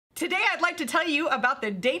Today I'd like to tell you about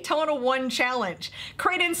the Daytona 1 Challenge.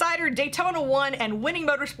 Crate Insider, Daytona 1, and Winning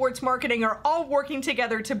Motorsports Marketing are all working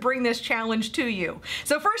together to bring this challenge to you.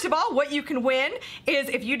 So first of all, what you can win is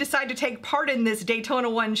if you decide to take part in this Daytona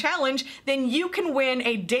 1 Challenge, then you can win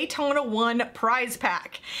a Daytona 1 prize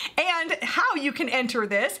pack. And how you can enter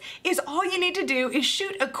this is all you need to do is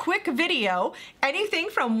shoot a quick video,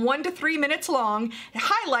 anything from 1 to 3 minutes long,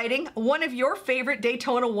 highlighting one of your favorite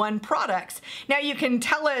Daytona 1 products. Now you can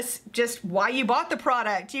tell us just why you bought the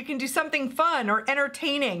product. You can do something fun or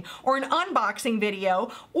entertaining or an unboxing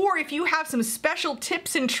video, or if you have some special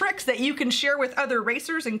tips and tricks that you can share with other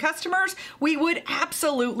racers and customers, we would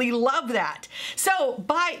absolutely love that. So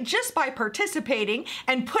just by participating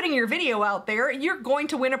and putting your video out there, you're going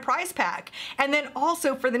to win a prize pack. And then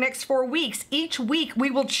also for the next 4 weeks, each week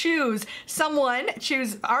we will choose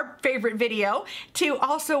our favorite video to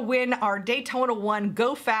also win our Daytona 1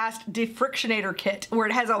 Go Fast Defrictionator Kit, where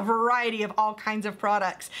it has a variety of all kinds of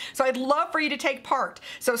products. So I'd love for you to take part.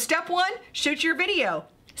 So step 1, shoot your video.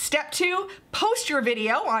 Step 2, post your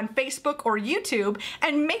video on Facebook or YouTube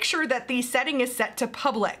and make sure that the setting is set to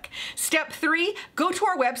public. Step 3, go to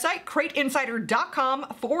our website,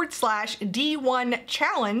 CrateInsider.com/D1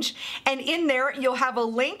 Challenge, and in there you'll have a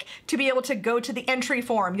link to be able to go to the entry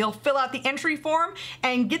form. You'll fill out the entry form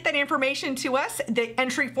and get that information to us. The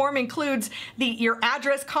entry form includes your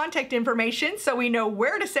address, contact information, so we know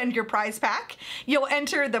where to send your prize pack. You'll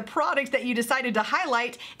enter the product that you decided to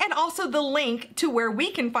highlight and also the link to where we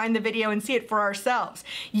can find the video and see it for ourselves.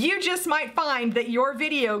 You just might find that your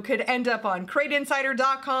video could end up on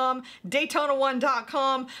CrateInsider.com,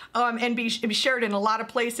 Daytona1.com, and be shared in a lot of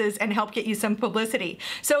places and help get you some publicity.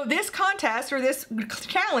 So this contest or this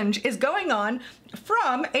challenge is going on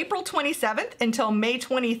from April 27th until May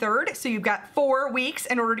 23rd. So you've got 4 weeks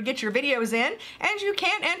in order to get your videos in, and you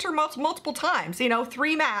can enter multiple times,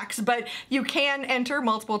 3 max, but you can enter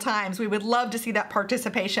multiple times. We would love to see that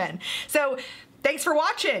participation. So thanks for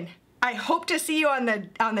watching. I hope to see you on the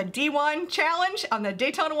D1 Challenge, on the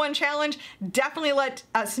Daytona 1 Challenge. Definitely let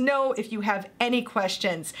us know if you have any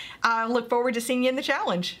questions. I look forward to seeing you in the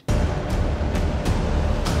challenge.